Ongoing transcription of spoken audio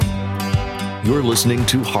You're listening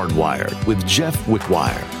to Hardwired with Jeff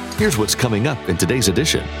Wickwire. Here's what's coming up in today's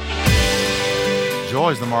edition.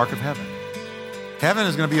 Joy is the mark of heaven. Heaven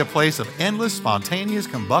is going to be a place of endless, spontaneous,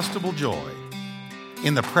 combustible joy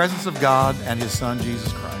in the presence of God and His Son,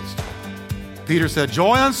 Jesus Christ. Peter said,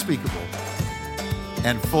 joy unspeakable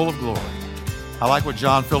and full of glory. I like what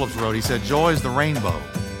John Phillips wrote. He said, joy is the rainbow,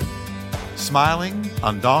 smiling,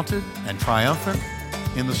 undaunted, and triumphant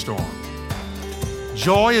in the storm.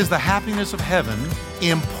 Joy is the happiness of heaven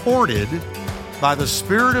imported by the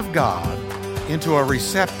Spirit of God into a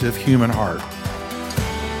receptive human heart.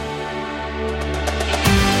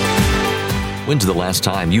 When's the last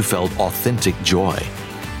time you felt authentic joy?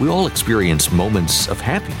 We all experience moments of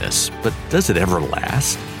happiness, but does it ever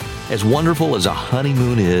last? As wonderful as a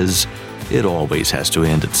honeymoon is, it always has to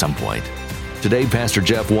end at some point. Today, Pastor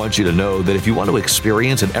Jeff wants you to know that if you want to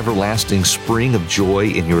experience an everlasting spring of joy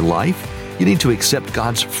in your life, you need to accept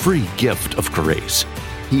God's free gift of grace.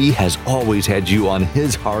 He has always had you on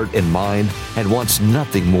His heart and mind and wants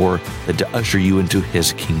nothing more than to usher you into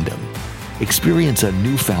His kingdom. Experience a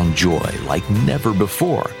newfound joy like never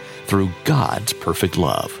before through God's perfect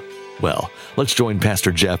love. Well, let's join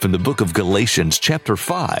Pastor Jeff in the book of Galatians chapter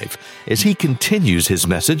 5 as he continues his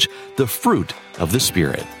message, The Fruit of the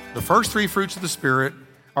Spirit. The first three fruits of the Spirit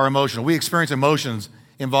are emotional. We experience emotions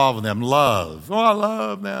involved in them. Love. Oh, I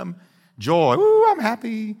love them. Joy. Ooh, I'm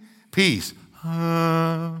happy. Peace.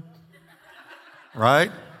 Right?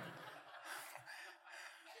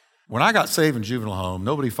 When I got saved in juvenile home,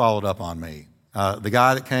 nobody followed up on me. The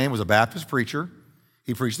guy that came was a Baptist preacher.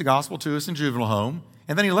 He preached the gospel to us in juvenile home,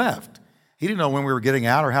 and then he left. He didn't know when we were getting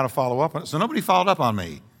out or how to follow up on it, so nobody followed up on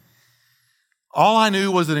me. All I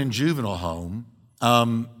knew was that in juvenile home,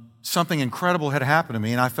 something incredible had happened to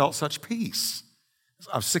me, and I felt such peace.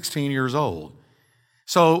 I was 16 years old.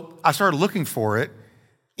 So I started looking for it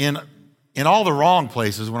in all the wrong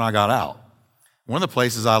places when I got out. One of the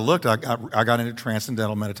places I looked, I got into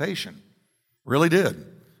transcendental meditation. Really did.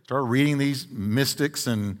 Started reading these mystics,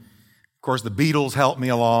 and of course the Beatles helped me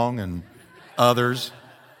along and others.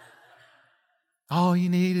 All you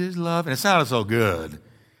need is love. And it sounded so good,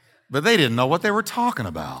 but they didn't know what they were talking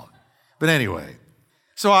about. But anyway,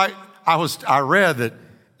 so I read that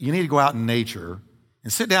you need to go out in nature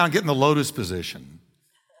and sit down and get in the lotus position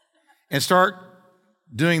and start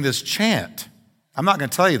doing this chant. I'm not going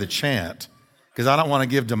to tell you the chant because I don't want to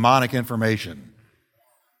give demonic information.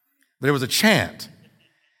 But it was a chant.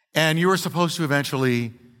 And you were supposed to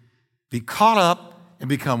eventually be caught up and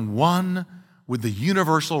become one with the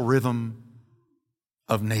universal rhythm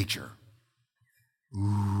of nature.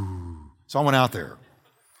 Ooh. So I went out there,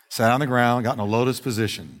 sat on the ground, got in a lotus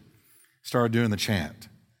position, started doing the chant.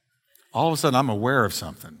 All of a sudden, I'm aware of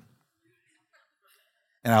something.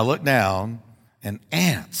 And I look down, and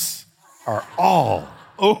ants are all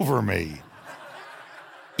over me,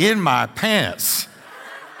 in my pants.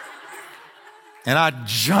 And I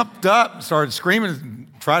jumped up, started screaming,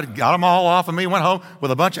 got them all off of me, went home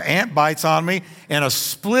with a bunch of ant bites on me and a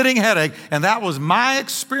splitting headache. And that was my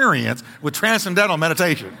experience with transcendental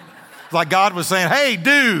meditation. It's like God was saying, hey,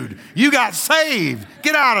 dude, you got saved.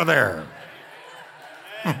 Get out of there.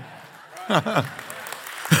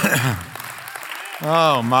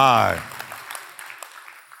 Oh, my.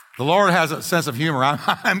 The Lord has a sense of humor.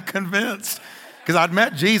 I'm convinced. Because I'd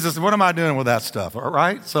met Jesus, and what am I doing with that stuff, all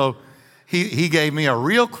right? So he gave me a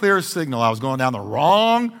real clear signal I was going down the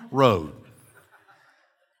wrong road.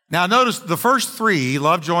 Now notice the first three,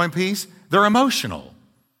 love, joy, and peace, they're emotional.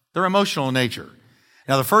 They're emotional in nature.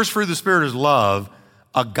 Now the first fruit of the Spirit is love,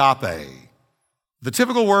 agape. The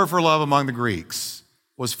typical word for love among the Greeks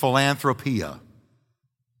was philanthropia,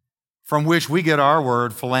 from which we get our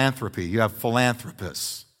word philanthropy. You have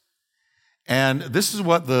philanthropists. And this is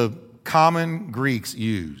what the common Greeks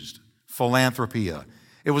used, philanthropia.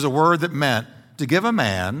 It was a word that meant to give a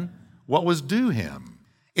man what was due him.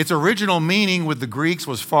 Its original meaning with the Greeks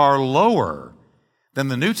was far lower than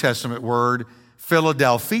the New Testament word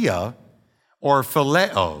Philadelphia or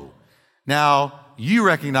phileo. Now, you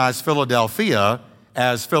recognize Philadelphia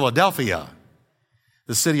as Philadelphia,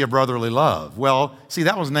 the city of brotherly love. Well, see,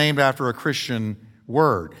 that was named after a Christian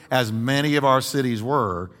word, as many of our cities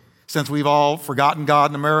were. Since we've all forgotten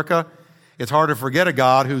God in America, it's hard to forget a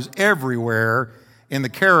God who's everywhere in the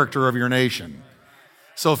character of your nation.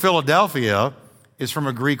 So Philadelphia is from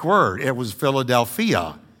a Greek word. It was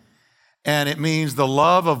Philadelphia, and it means the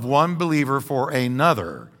love of one believer for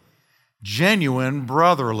another. Genuine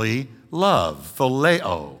brotherly love,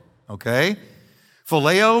 phileo, okay?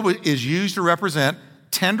 Phileo is used to represent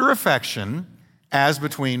tender affection as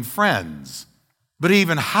between friends. But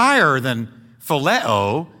even higher than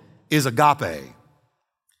phileo is agape.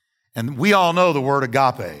 And we all know the word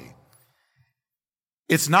agape.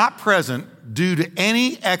 It's not present due to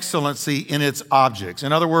any excellency in its objects.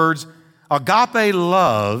 In other words, agape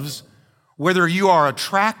loves whether you are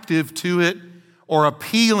attractive to it or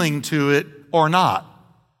appealing to it or not.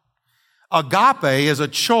 Agape is a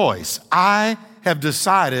choice. I have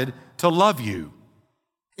decided to love you.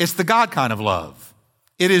 It's the God kind of love.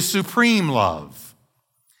 It is supreme love,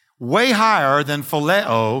 way higher than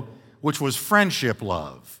phileo, which was friendship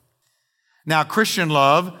love. Now, Christian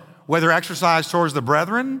love, whether exercised towards the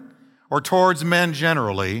brethren or towards men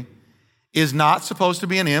generally, is not supposed to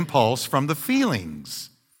be an impulse from the feelings.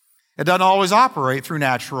 It doesn't always operate through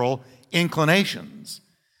natural inclinations,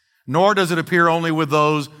 nor does it appear only with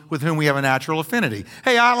those with whom we have a natural affinity.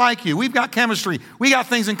 Hey, I like you. We've got chemistry. We got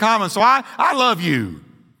things in common, so I love you.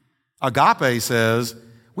 Agape says,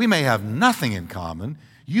 we may have nothing in common.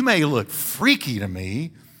 You may look freaky to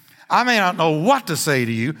me. I may not know what to say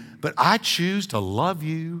to you, but I choose to love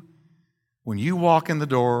you when you walk in the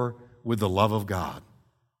door with the love of God.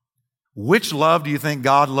 Which love do you think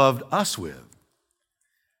God loved us with?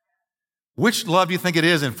 Which love do you think it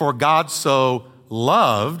is? And for God so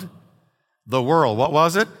loved the world. What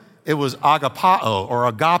was it? It was agapao or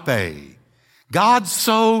agape. God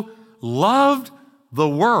so loved the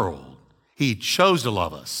world, he chose to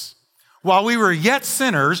love us. While we were yet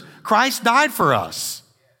sinners, Christ died for us.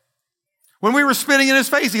 When we were spitting in his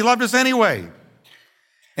face, he loved us anyway.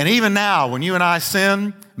 And even now, when you and I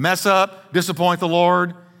sin, mess up, disappoint the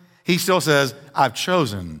Lord, he still says, I've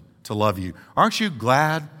chosen to love you. Aren't you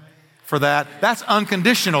glad for that? That's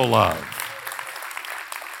unconditional love.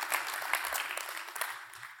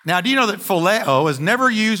 Now, do you know that phileo is never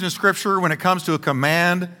used in Scripture when it comes to a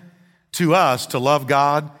command to us to love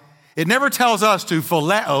God? It never tells us to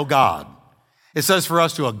phileo God. It says for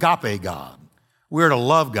us to agape God. We're to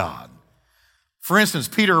love God. For instance,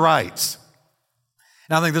 Peter writes,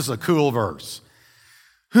 and I think this is a cool verse,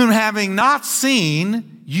 whom having not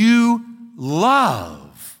seen, you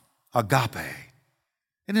love. Agape.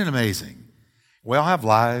 Isn't it amazing? We all have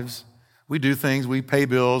lives. We do things. We pay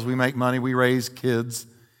bills. We make money. We raise kids.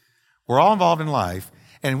 We're all involved in life.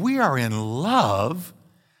 And we are in love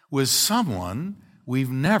with someone we've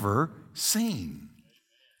never seen.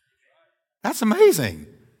 That's amazing.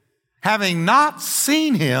 Having not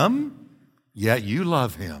seen him, yet you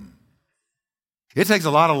love him. It takes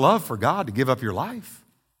a lot of love for God to give up your life.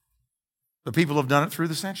 The people have done it through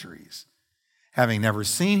the centuries. Having never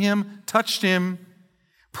seen him, touched him,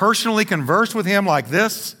 personally conversed with him like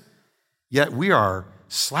this, yet we are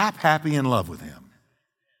slap happy in love with him.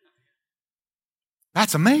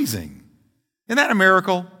 That's amazing. Isn't that a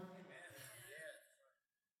miracle?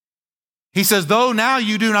 He says, though now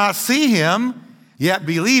you do not see him, yet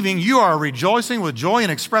believing you are rejoicing with joy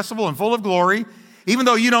inexpressible and full of glory. Even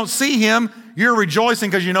though you don't see him, you're rejoicing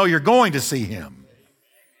because you know you're going to see him.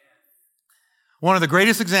 One of the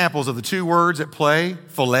greatest examples of the two words at play,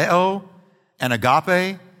 phileo and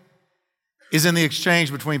agape, is in the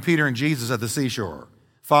exchange between Peter and Jesus at the seashore,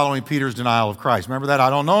 following Peter's denial of Christ. Remember that? I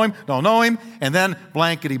don't know him, and then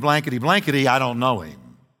blankety, blankety, blankety, I don't know him.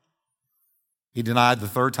 He denied the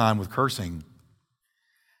third time with cursing.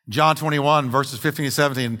 John 21, verses 15 to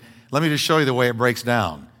 17, let me just show you the way it breaks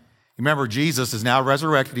down. Remember, Jesus is now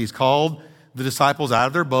resurrected. He's called the disciples out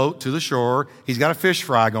of their boat to the shore. He's got a fish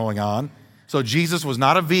fry going on. So Jesus was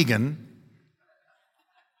not a vegan.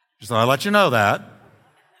 Just thought I'd let you know that.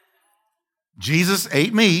 Jesus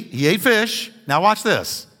ate meat. He ate fish. Now watch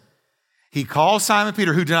this. He calls Simon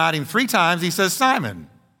Peter, who denied him 3 times. He says, Simon,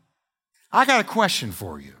 I got a question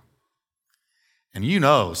for you. And you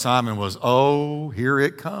know Simon was, oh, here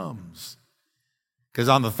it comes. Because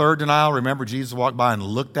on the third denial, remember Jesus walked by and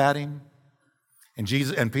looked at him? And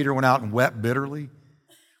Peter went out and wept bitterly.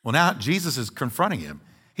 Well, now Jesus is confronting him.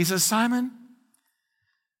 He says, Simon,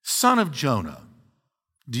 son of Jonah,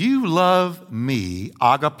 do you love me,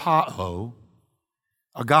 agapao,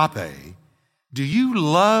 agape? Do you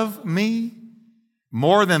love me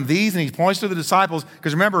more than these? And he points to the disciples,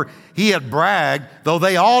 because remember, he had bragged, though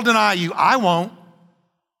they all deny you, I won't.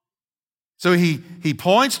 So he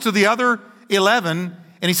points to the other 11,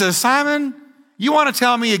 and he says, Simon, you want to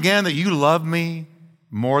tell me again that you love me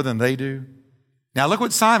more than they do? Now look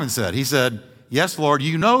what Simon said. He said, yes, Lord,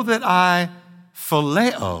 you know that I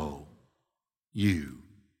phileo you.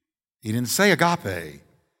 He didn't say agape,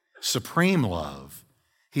 supreme love.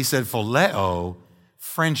 He said phileo,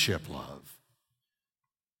 friendship love.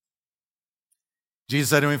 Jesus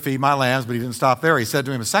said to him, feed my lambs, but he didn't stop there. He said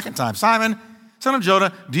to him a second time, Simon, son of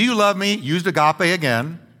Jonah, do you love me? Used agape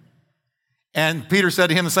again. And Peter said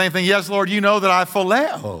to him the same thing. Yes, Lord, you know that I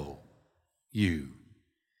phileo you.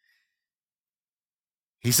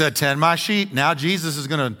 He said, tend my sheep. Now Jesus is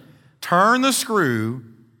going to turn the screw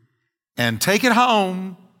and take it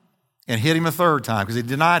home and hit him a third time because he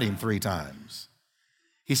denied him 3 times.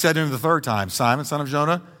 He said to him the third time, Simon, son of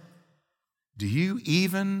Jonah, do you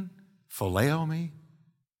even phileo me?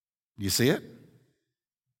 Do you see it?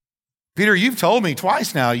 Peter, you've told me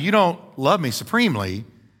twice now you don't love me supremely.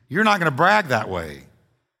 You're not going to brag that way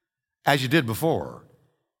as you did before.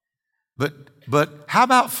 But how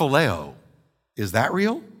about phileo? Is that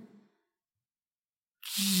real?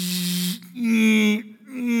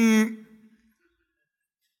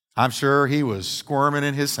 I'm sure he was squirming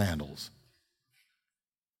in his sandals.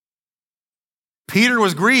 Peter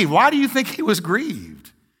was grieved. Why do you think he was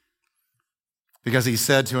grieved? Because he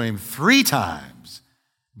said to him 3 times,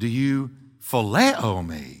 do you phileo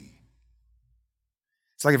me?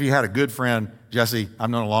 It's like if you had a good friend, Jesse, I've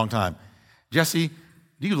known a long time. Jesse,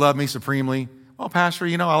 do you love me supremely? Well, Pastor,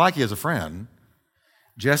 I like you as a friend.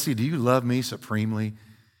 Jesse, do you love me supremely?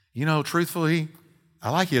 Truthfully, I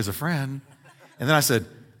like you as a friend. And then I said,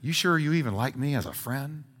 you sure you even like me as a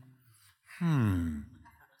friend?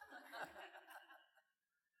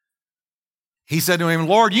 He said to him,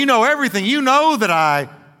 Lord, you know everything. You know that I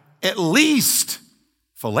at least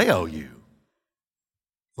phileo you.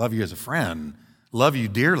 Love you as a friend. Love you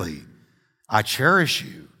dearly. I cherish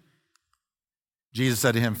you. Jesus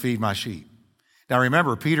said to him, feed my sheep. Now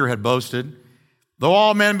remember, Peter had boasted, though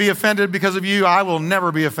all men be offended because of you, I will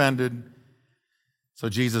never be offended. So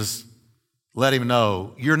Jesus let him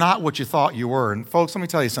know, you're not what you thought you were. And folks, let me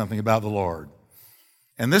tell you something about the Lord.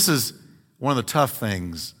 And this is one of the tough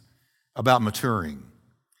things about maturing.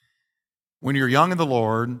 When you're young in the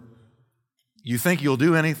Lord, you think you'll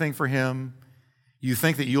do anything for him. You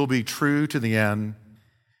think that you'll be true to the end.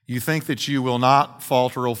 You think that you will not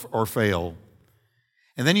falter or fail.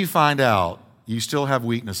 And then you find out you still have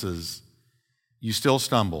weaknesses. You still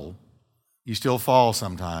stumble. You still fall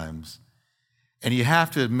sometimes. And you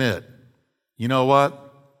have to admit, you know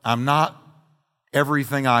what? I'm not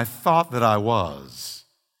everything I thought that I was.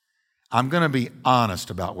 I'm going to be honest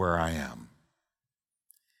about where I am.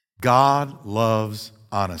 God loves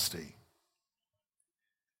honesty.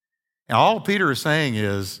 And all Peter is saying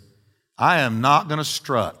is, I am not going to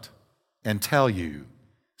strut and tell you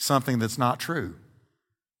something that's not true.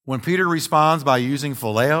 When Peter responds by using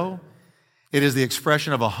phileo, it is the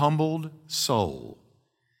expression of a humbled soul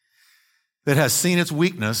that has seen its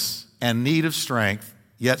weakness and need of strength,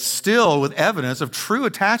 yet still with evidence of true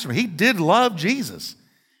attachment. He did love Jesus.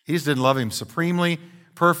 He just didn't love him supremely,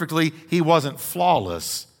 perfectly. He wasn't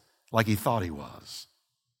flawless like he thought he was.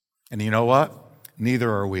 And you know what?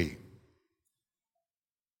 Neither are we.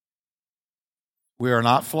 We are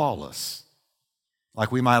not flawless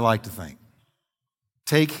like we might like to think.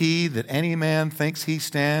 Take heed that any man thinks he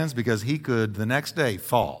stands, because he could the next day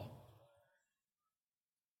fall.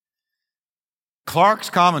 Clark's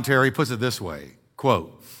commentary puts it this way,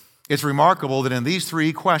 quote, it's remarkable that in these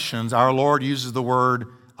 3 questions, our Lord uses the word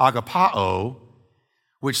agapao,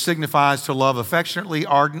 which signifies to love affectionately,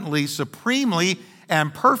 ardently, supremely,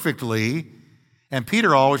 and perfectly. And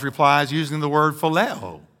Peter always replies using the word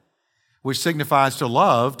phileo, which signifies to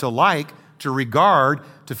love, to like, to regard,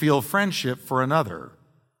 to feel friendship for another.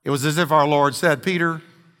 It was as if our Lord said, Peter,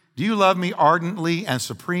 do you love me ardently and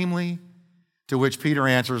supremely? To which Peter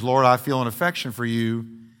answers, Lord, I feel an affection for you.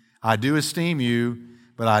 I do esteem you,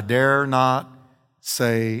 but I dare not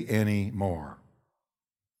say any more.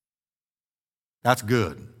 That's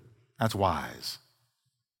good. That's wise.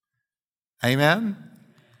 Amen?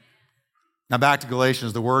 Now back to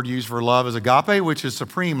Galatians. The word used for love is agape, which is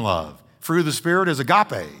supreme love. Fruit of the Spirit is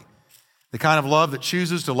agape, the kind of love that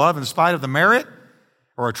chooses to love in spite of the merit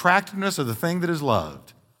or attractiveness of the thing that is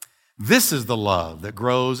loved. This is the love that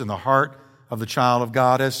grows in the heart of the child of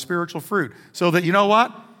God as spiritual fruit. So that, you know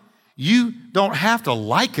what? You don't have to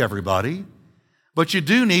like everybody, but you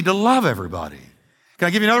do need to love everybody. Can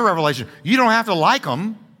I give you another revelation? You don't have to like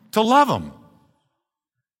them to love them.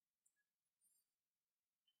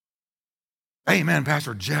 Amen,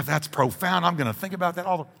 Pastor Jeff, that's profound. I'm going to think about that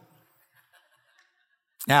all the time.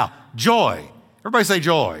 Now, joy. Everybody say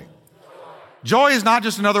joy. Joy is not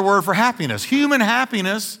just another word for happiness. Human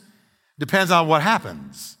happiness depends on what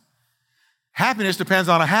happens. Happiness depends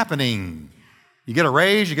on a happening. You get a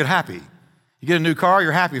raise, you get happy. You get a new car,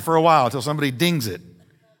 you're happy for a while until somebody dings it.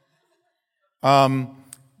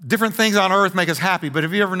 Different things on earth make us happy, but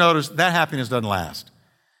have you ever noticed that happiness doesn't last?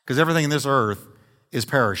 Because everything in this earth is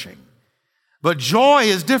perishing. But joy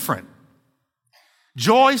is different.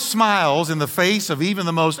 Joy smiles in the face of even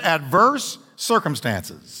the most adverse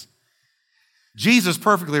circumstances. Jesus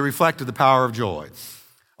perfectly reflected the power of joy.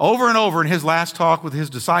 Over and over in his last talk with his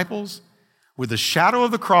disciples, with the shadow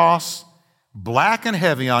of the cross black and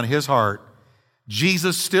heavy on his heart,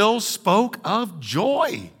 Jesus still spoke of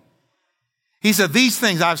joy. He said, these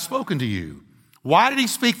things I've spoken to you. Why did he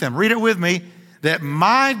speak them? Read it with me. That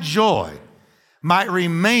my joy might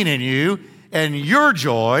remain in you and your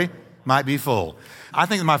joy might be full. I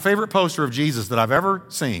think my favorite poster of Jesus that I've ever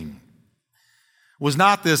seen was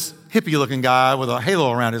not this hippie-looking guy with a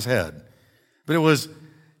halo around his head, but it was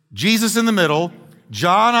Jesus in the middle,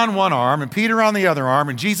 John on one arm and Peter on the other arm,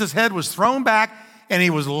 and Jesus' head was thrown back and he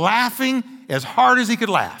was laughing as hard as he could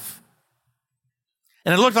laugh.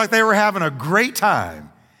 And it looked like they were having a great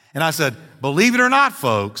time. And I said, believe it or not,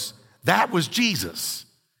 folks, that was Jesus.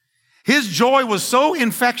 His joy was so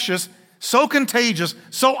infectious, so contagious,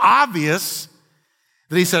 so obvious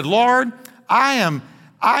that he said, Lord, and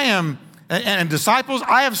disciples,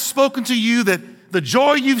 I have spoken to you that the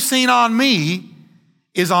joy you've seen on me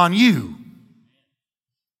is on you.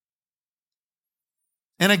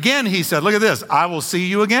 And again, he said, look at this, I will see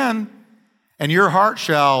you again, and your heart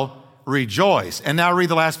shall rejoice. And now read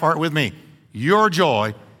the last part with me. Your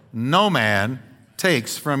joy, no man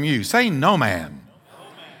takes from you. Say no man.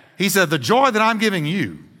 He said, the joy that I'm giving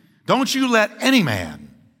you, don't you let any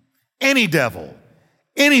man, any devil,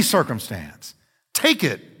 any circumstance take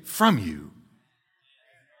it from you.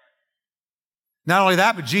 Not only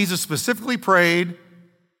that, but Jesus specifically prayed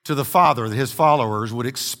to the Father that his followers would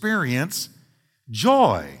experience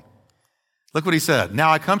joy. Look what he said.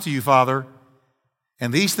 Now I come to you, Father,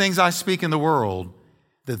 and these things I speak in the world,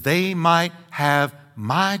 that they might have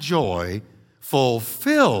my joy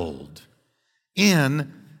fulfilled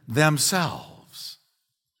in themselves.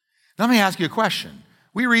 Now, let me ask you a question.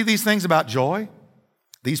 We read these things about joy,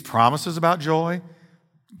 these promises about joy.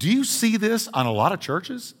 Do you see this on a lot of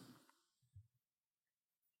churches?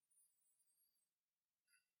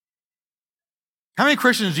 How many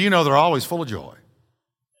Christians do you know that are always full of joy?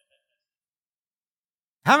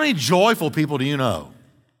 How many joyful people do you know?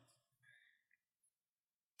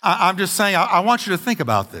 I'm just saying, I want you to think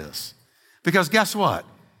about this. Because guess what?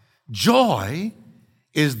 Joy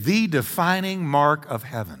is the defining mark of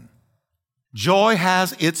heaven. Joy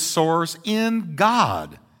has its source in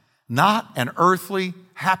God, not an earthly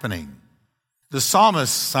happening. The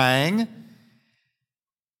psalmist sang,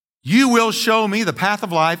 you will show me the path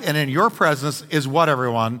of life, and in your presence is what,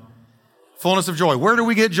 everyone? Fullness of joy. Where do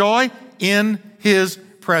we get joy? In his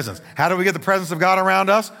presence. How do we get the presence of God around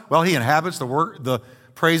us? Well, he inhabits the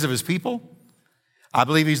praise of his people. I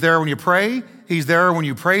believe he's there when you pray. He's there when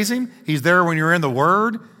you praise him. He's there when you're in the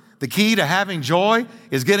word. The key to having joy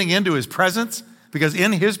is getting into his presence, because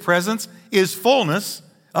in his presence is fullness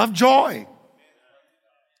of joy.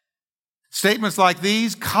 Statements like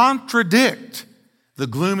these contradict the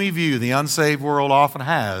gloomy view the unsaved world often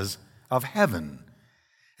has of heaven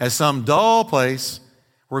as some dull place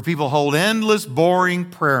where people hold endless, boring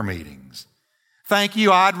prayer meetings. Thank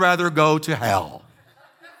you, I'd rather go to hell.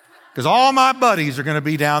 Because all my buddies are going to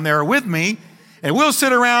be down there with me, and we'll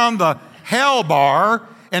sit around the hell bar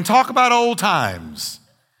and talk about old times.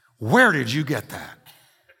 Where did you get that?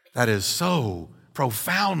 That is so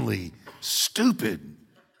profoundly stupid.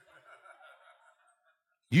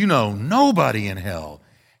 You know nobody in hell.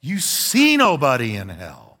 You see nobody in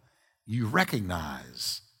hell. You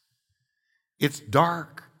recognize it's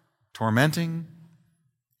dark, tormenting,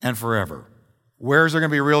 and forever. Where is there going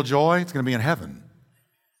to be real joy? It's going to be in heaven.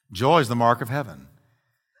 Joy is the mark of heaven.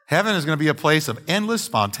 Heaven is going to be a place of endless,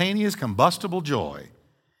 spontaneous, combustible joy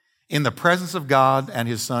in the presence of God and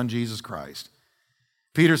his Son, Jesus Christ.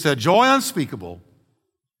 Peter said, joy unspeakable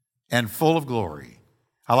and full of glory.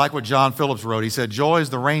 I like what John Phillips wrote. He said, joy is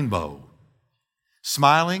the rainbow,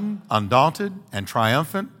 smiling, undaunted, and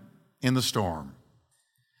triumphant in the storm.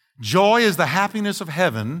 Joy is the happiness of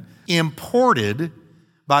heaven imported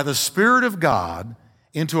by the Spirit of God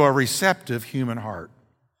into a receptive human heart.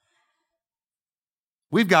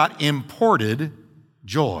 We've got imported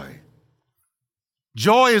joy.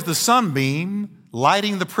 Joy is the sunbeam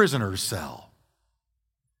lighting the prisoner's cell.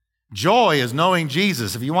 Joy is knowing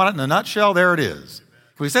Jesus. If you want it in a nutshell, there it is.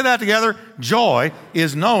 Can we say that together? Joy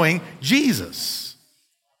is knowing Jesus.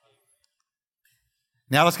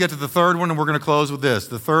 Now let's get to the third one, and we're going to close with this.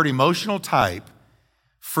 The third emotional type,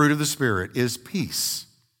 fruit of the Spirit, is peace.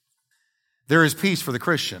 There is peace for the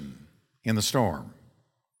Christian in the storm.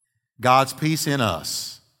 God's peace in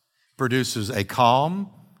us produces a calm,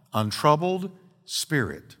 untroubled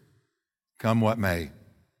spirit, come what may.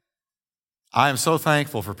 I am so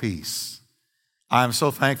thankful for peace. I am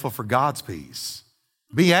so thankful for God's peace.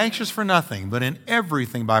 Be anxious for nothing, but in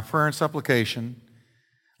everything by prayer and supplication,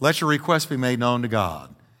 let your requests be made known to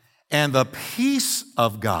God. And the peace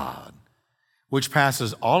of God, which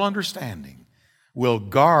passes all understanding, will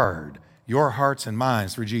guard your hearts and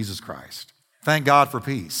minds through Jesus Christ. Thank God for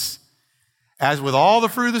peace. As with all the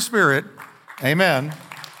fruit of the Spirit, amen.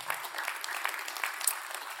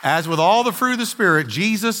 As with all the fruit of the Spirit,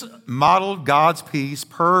 Jesus modeled God's peace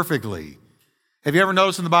perfectly. Have you ever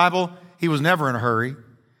noticed in the Bible, he was never in a hurry,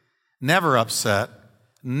 never upset,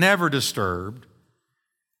 never disturbed.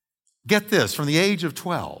 Get this, from the age of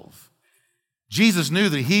 12, Jesus knew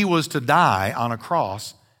that he was to die on a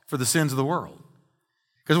cross for the sins of the world.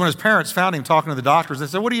 Because when his parents found him talking to the doctors, they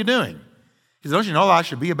said, "What are you doing?" He said, "Don't you know I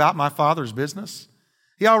should be about my Father's business?"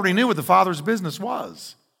 He already knew what the Father's business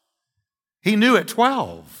was. He knew at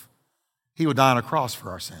 12 he would die on a cross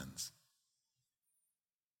for our sins.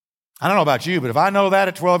 I don't know about you, but if I know that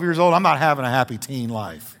at 12 years old, I'm not having a happy teen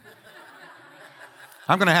life.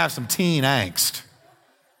 I'm going to have some teen angst.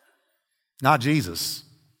 Not Jesus.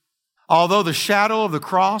 Although the shadow of the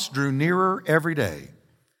cross drew nearer every day,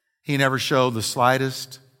 he never showed the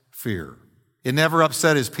slightest fear. It never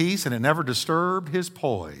upset his peace, and it never disturbed his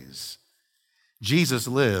poise. Jesus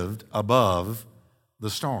lived above the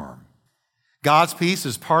storm. God's peace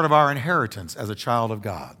is part of our inheritance as a child of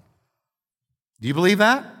God. Do you believe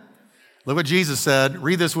that? Look what Jesus said.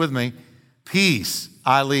 Read this with me. Peace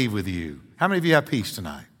I leave with you. How many of you have peace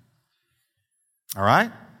tonight? All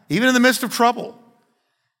right? Even in the midst of trouble,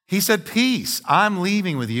 he said, peace I'm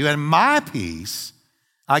leaving with you, and my peace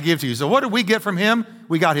I give to you. So what did we get from him?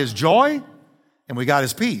 We got his joy and we got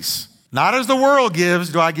his peace. Not as the world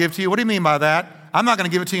gives do I give to you. What do you mean by that? I'm not going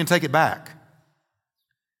to give it to you and take it back.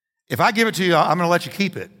 If I give it to you, I'm going to let you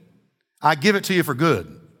keep it. I give it to you for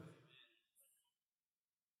good.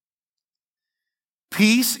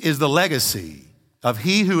 Peace is the legacy of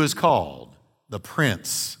he who is called the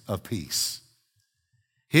Prince of Peace.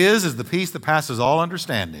 His is the peace that passes all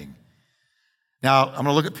understanding. Now, I'm going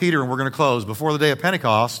to look at Peter and we're going to close. Before the day of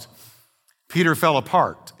Pentecost, Peter fell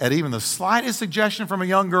apart at even the slightest suggestion from a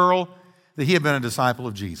young girl that he had been a disciple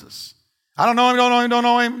of Jesus. I don't know him, don't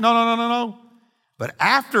know him. No. But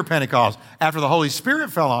after Pentecost, after the Holy Spirit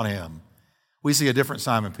fell on him, we see a different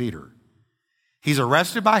Simon Peter. He's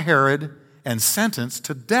arrested by Herod and sentenced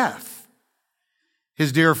to death.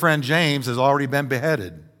 His dear friend James has already been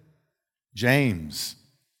beheaded. James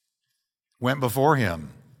went before him.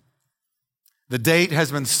 The date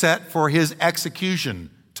has been set for his execution.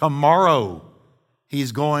 Tomorrow,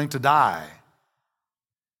 he's going to die.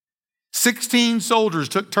 16 soldiers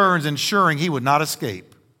took turns ensuring he would not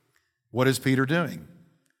escape. What is Peter doing?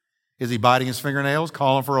 Is he biting his fingernails,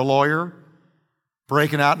 calling for a lawyer,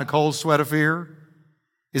 breaking out in a cold sweat of fear?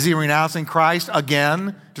 Is he renouncing Christ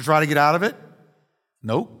again to try to get out of it?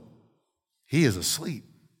 Nope. He is asleep.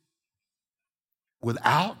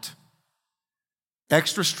 Without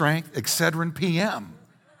extra strength Excedrin PM.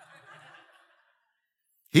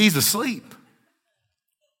 He's asleep.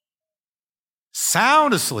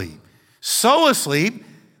 Sound asleep. So asleep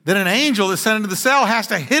that an angel that's sent into the cell has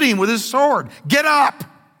to hit him with his sword. Get up!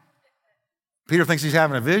 Peter thinks he's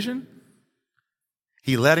having a vision.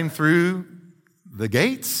 He led him through the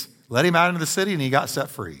gates, led him out into the city, and he got set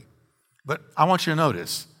free. But I want you to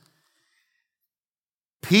notice,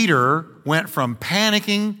 Peter went from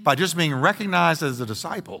panicking by just being recognized as a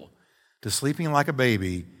disciple to sleeping like a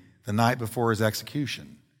baby the night before his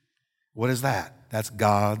execution. What is that? That's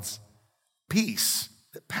God's peace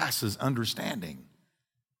that passes understanding.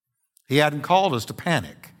 He hadn't called us to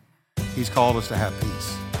panic. He's called us to have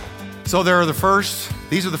peace. So these are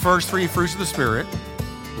the first three fruits of the Spirit: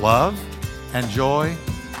 love and joy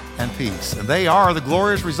and peace. And they are the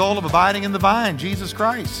glorious result of abiding in the vine, Jesus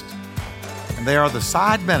Christ. And they are the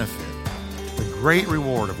side benefit, the great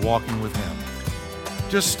reward of walking with him.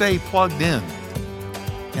 Just stay plugged in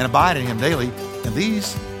and abide in him daily, and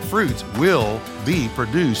these fruits will be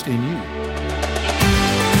produced in you.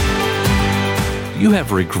 Do you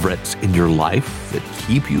have regrets in your life that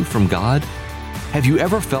keep you from God? Have you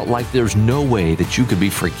ever felt like there's no way that you could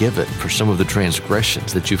be forgiven for some of the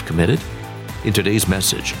transgressions that you've committed? In today's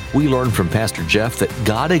message, we learn from Pastor Jeff that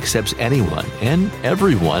God accepts anyone and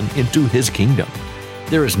everyone into his kingdom.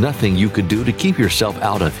 There is nothing you could do to keep yourself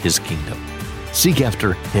out of his kingdom. Seek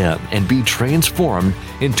after him and be transformed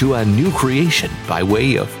into a new creation by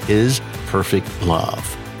way of his perfect love.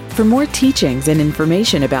 For more teachings and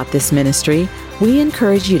information about this ministry, we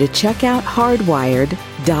encourage you to check out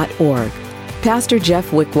hardwired.org. Pastor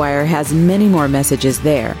Jeff Wickwire has many more messages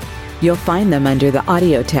there. You'll find them under the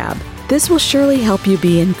audio tab. This will surely help you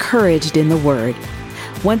be encouraged in the Word.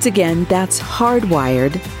 Once again, that's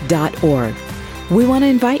hardwired.org. We want to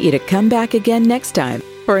invite you to come back again next time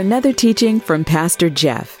for another teaching from Pastor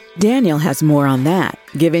Jeff. Daniel has more on that,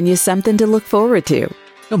 giving you something to look forward to.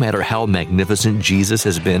 No matter how magnificent Jesus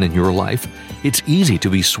has been in your life, it's easy to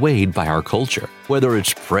be swayed by our culture. Whether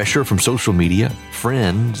it's pressure from social media,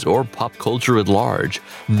 friends, or pop culture at large,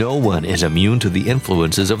 no one is immune to the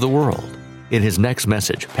influences of the world. In his next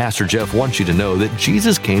message, Pastor Jeff wants you to know that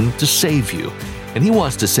Jesus came to save you, and he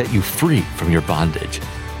wants to set you free from your bondage.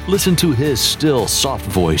 Listen to his still, soft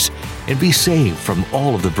voice and be saved from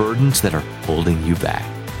all of the burdens that are holding you back.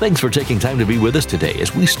 Thanks for taking time to be with us today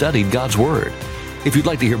as we studied God's Word. If you'd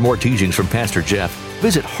like to hear more teachings from Pastor Jeff,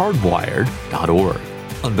 visit hardwired.org.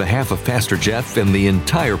 On behalf of Pastor Jeff and the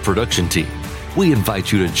entire production team, we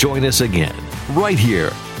invite you to join us again, right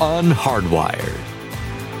here on Hardwired.